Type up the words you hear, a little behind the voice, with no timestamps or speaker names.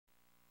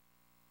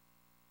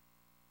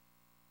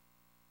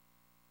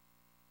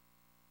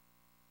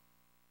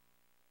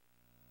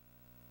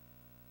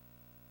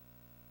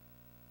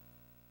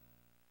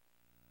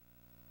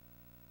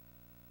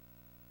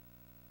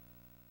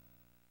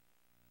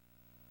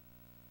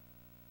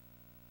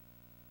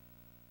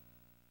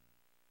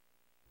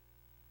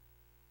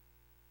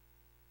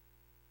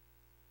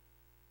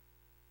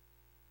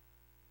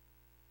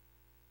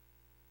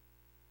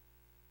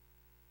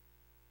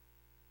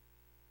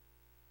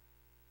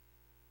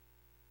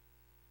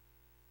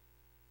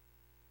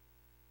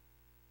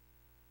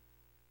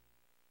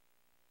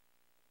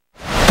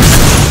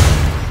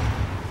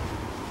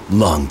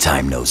Long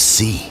time no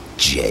see,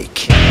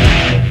 Jake.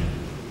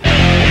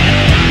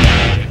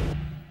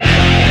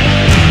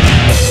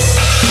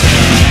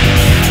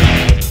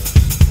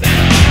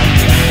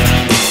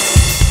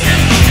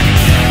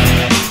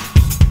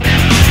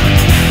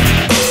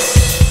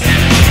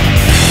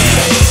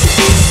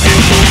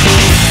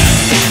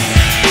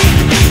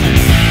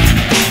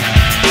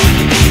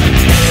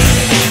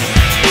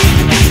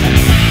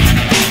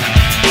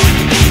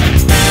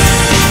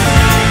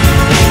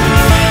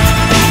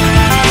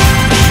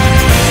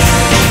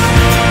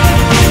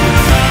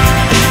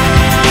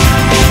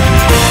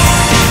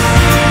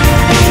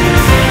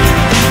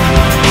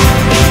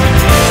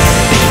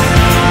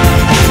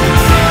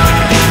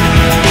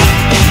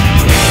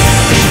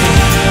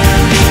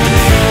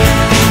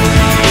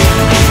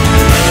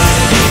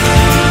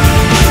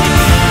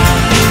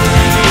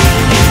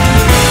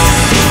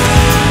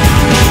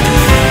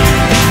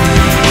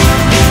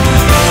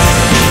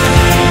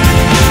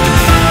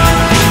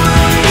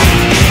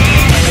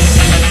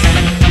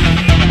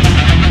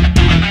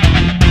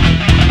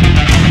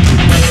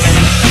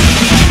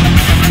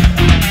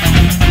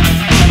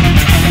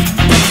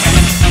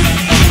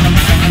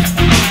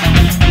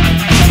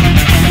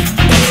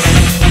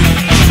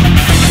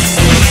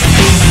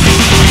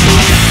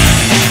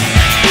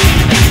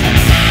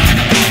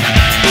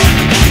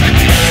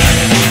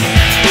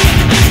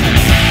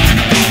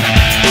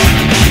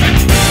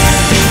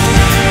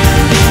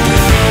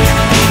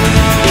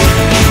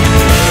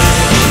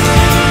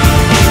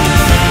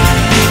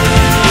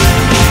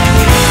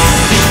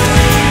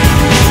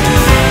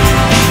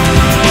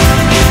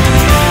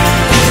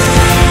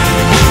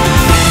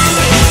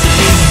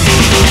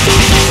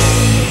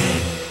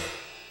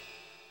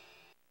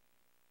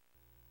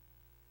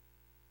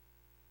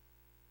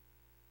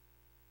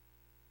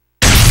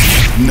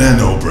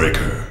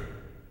 NanoBreaker.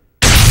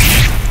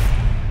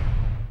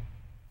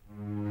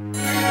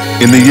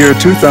 In the year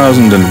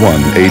 2001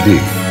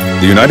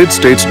 AD, the United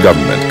States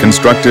government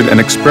constructed an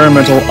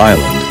experimental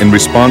island in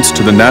response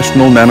to the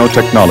National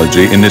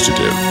Nanotechnology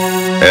Initiative,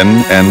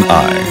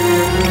 NNI.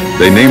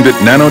 They named it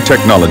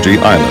Nanotechnology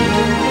Island,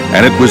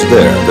 and it was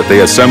there that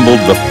they assembled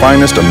the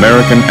finest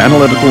American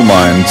analytical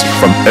minds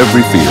from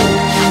every field,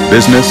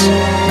 business,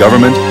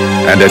 government,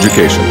 and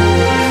education,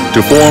 to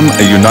form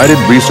a united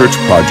research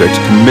project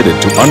committed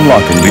to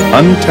unlocking the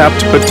untapped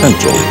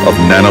potential of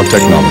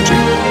nanotechnology.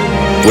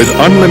 With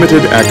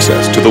unlimited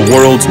access to the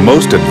world's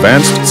most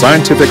advanced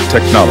scientific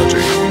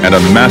technology and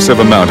a massive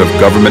amount of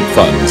government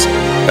funds,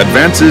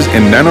 advances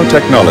in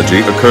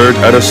nanotechnology occurred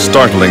at a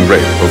startling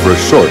rate over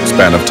a short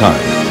span of time.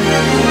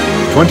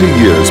 20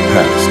 years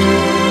passed.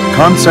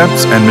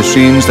 Concepts and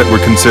machines that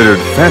were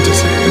considered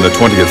fantasy in the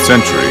 20th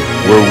century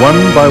were one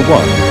by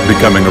one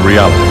becoming a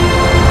reality.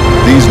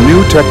 These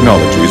new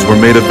technologies were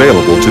made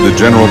available to the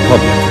general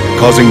public,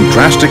 causing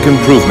drastic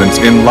improvements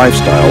in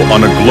lifestyle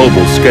on a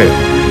global scale.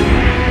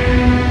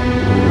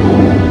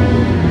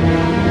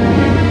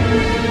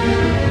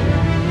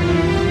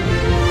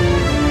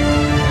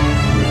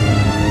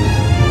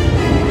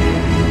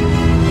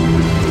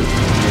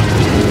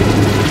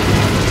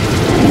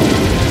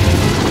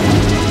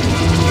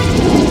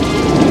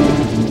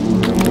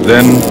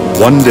 Then,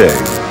 one day,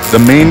 the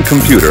main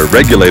computer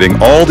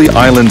regulating all the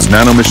island's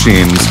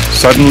nanomachines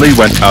suddenly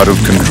went out of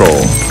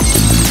control.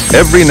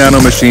 Every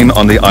nanomachine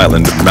on the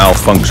island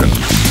malfunctioned,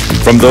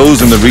 from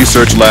those in the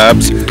research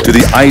labs to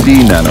the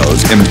ID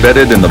nanos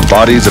embedded in the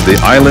bodies of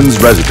the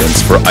island's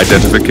residents for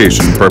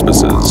identification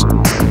purposes.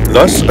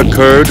 Thus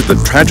occurred the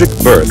tragic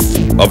birth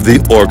of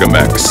the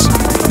Orgamex,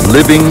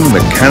 living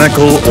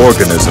mechanical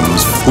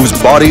organisms whose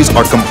bodies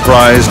are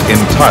comprised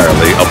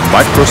entirely of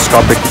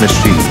microscopic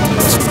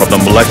machines from the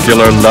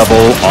molecular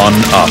level on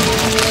up.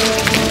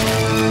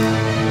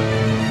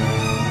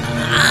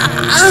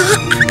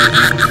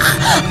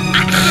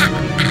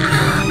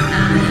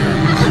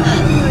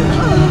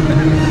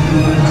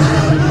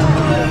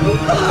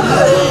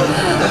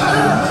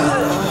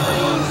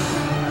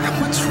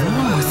 What's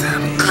wrong with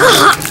them?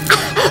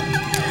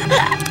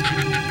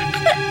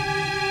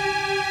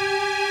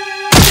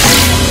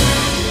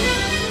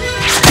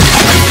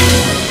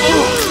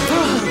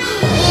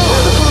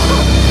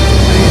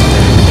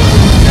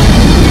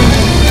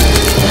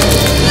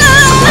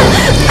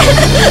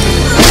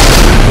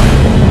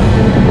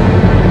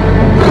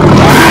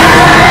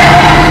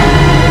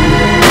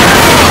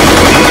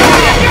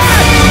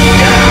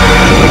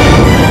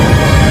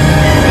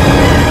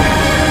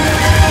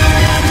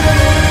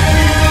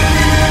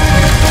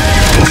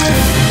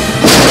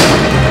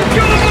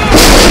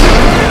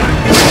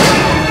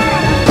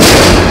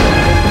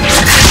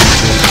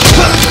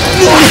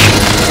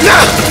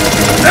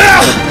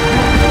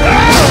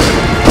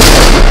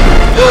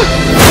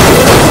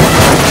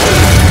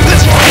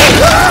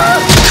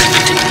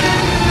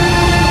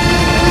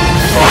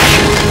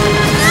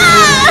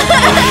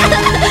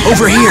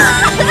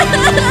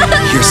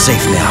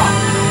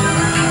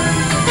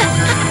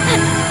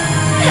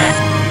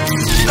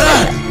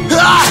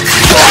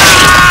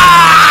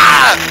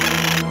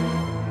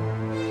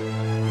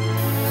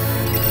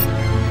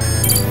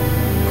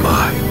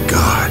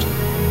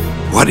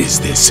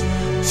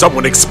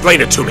 Someone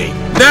explain it to me,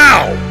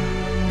 now!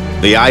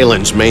 The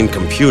island's main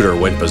computer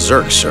went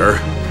berserk, sir.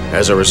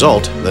 As a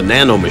result, the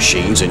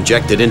nanomachines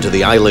injected into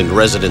the island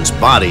residents'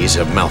 bodies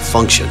have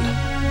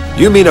malfunctioned.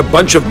 You mean a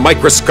bunch of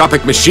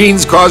microscopic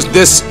machines caused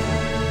this?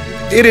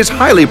 It is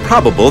highly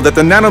probable that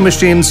the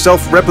nanomachine's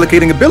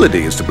self-replicating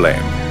ability is to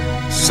blame.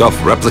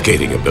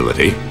 Self-replicating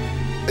ability?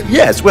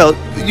 Yes, well,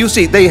 you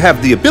see, they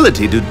have the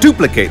ability to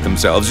duplicate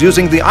themselves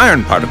using the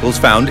iron particles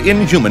found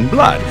in human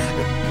blood.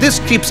 This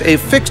keeps a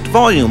fixed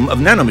volume of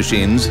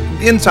nanomachines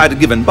inside a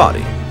given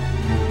body.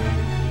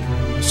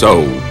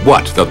 So,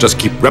 what? They'll just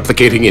keep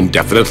replicating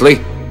indefinitely?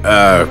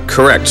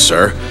 Correct,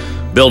 sir.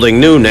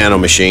 Building new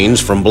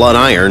nanomachines from blood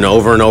iron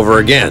over and over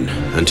again,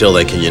 until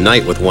they can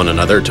unite with one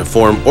another to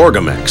form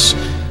orgamex.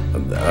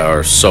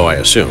 Or so I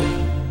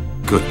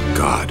assume. Good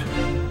God.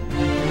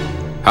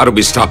 How do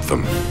we stop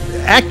them?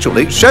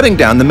 Actually, shutting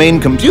down the main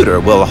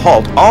computer will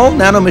halt all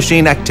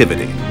nanomachine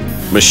activity.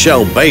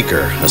 Michelle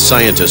Baker, a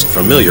scientist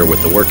familiar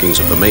with the workings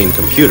of the main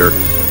computer,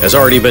 has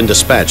already been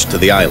dispatched to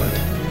the island.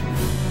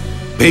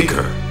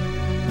 Baker?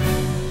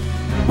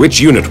 Which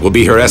unit will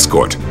be her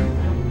escort?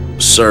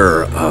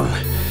 Sir,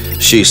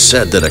 she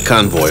said that a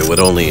convoy would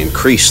only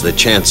increase the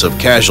chance of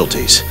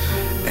casualties,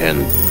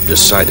 and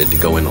decided to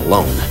go in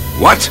alone.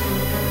 What?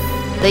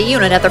 The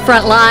unit at the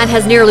front line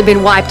has nearly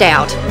been wiped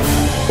out.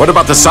 What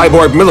about the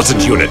cyborg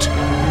militant unit?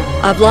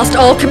 I've lost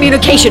all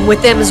communication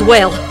with them as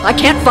well. I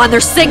can't find their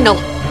signal.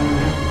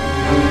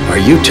 Are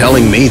you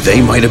telling me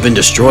they might have been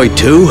destroyed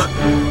too?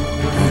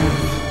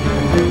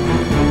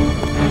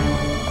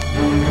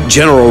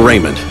 General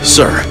Raymond,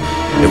 sir,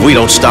 if we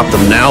don't stop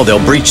them now,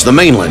 they'll breach the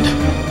mainland.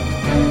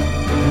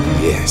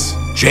 Yes,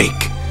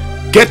 Jake.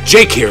 Get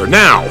Jake here,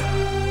 now!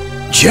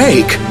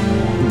 Jake?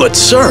 But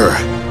sir,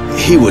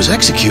 he was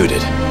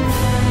executed.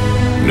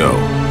 No.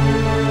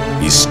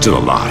 He's still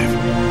alive.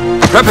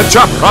 Prep a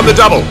chopper on the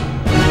double!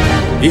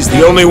 He's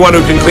the only one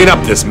who can clean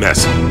up this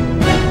mess.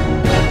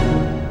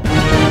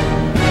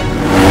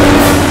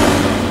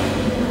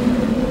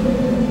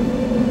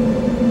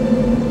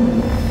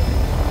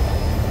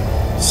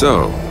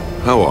 So,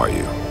 how are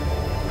you?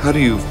 How do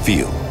you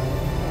feel?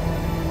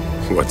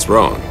 What's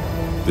wrong?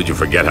 Did you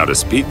forget how to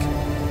speak?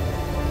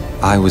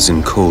 I was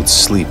in cold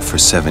sleep for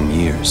 7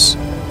 years.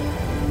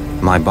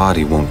 My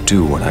body won't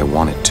do what I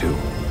want it to.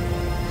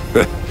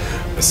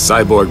 A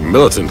cyborg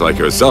militant like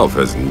yourself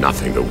has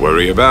nothing to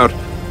worry about.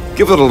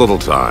 Give it a little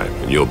time,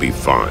 and you'll be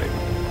fine.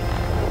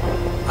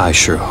 I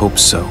sure hope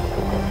so.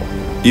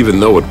 Even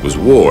though it was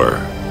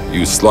war,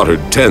 you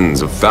slaughtered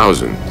tens of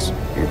thousands,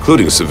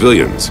 including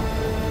civilians.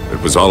 It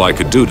was all I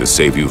could do to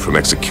save you from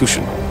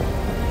execution.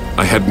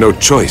 I had no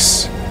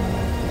choice.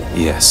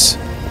 Yes,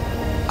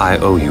 I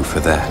owe you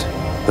for that.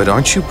 But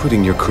aren't you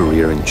putting your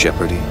career in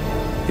jeopardy?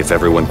 If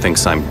everyone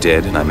thinks I'm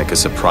dead and I make a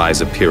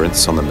surprise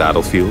appearance on the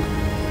battlefield?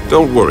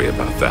 Don't worry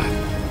about that.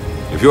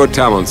 If your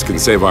talents can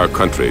save our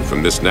country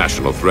from this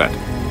national threat,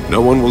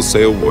 no one will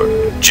say a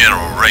word.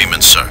 General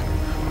Raymond, sir.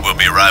 We'll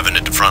be arriving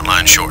at the front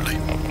line shortly.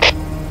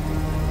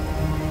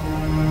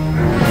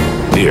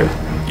 Here,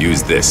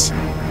 use this.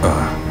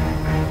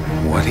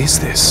 What is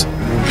this?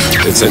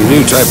 It's a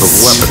new type of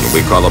weapon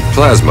we call a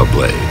plasma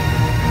blade.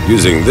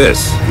 Using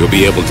this, you'll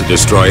be able to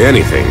destroy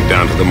anything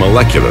down to the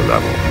molecular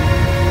level.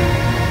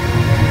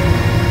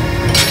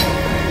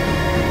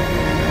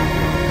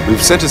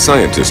 We've sent a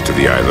scientist to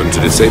the island to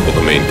disable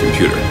the main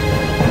computer.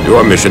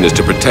 Your mission is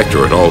to protect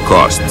her at all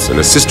costs and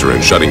assist her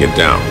in shutting it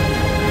down.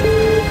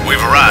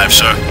 We've arrived,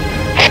 sir.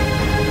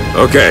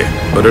 Okay,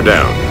 put her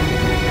down.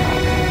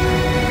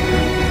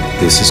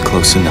 This is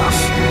close enough.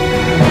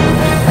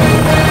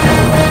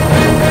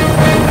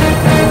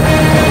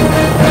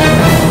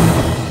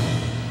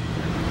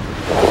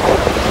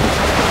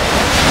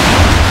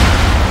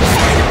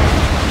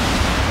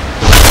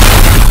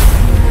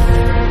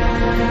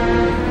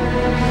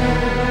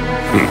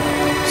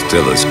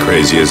 Still as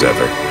crazy as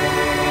ever.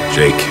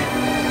 Jake,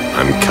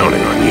 I'm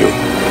counting on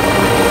you.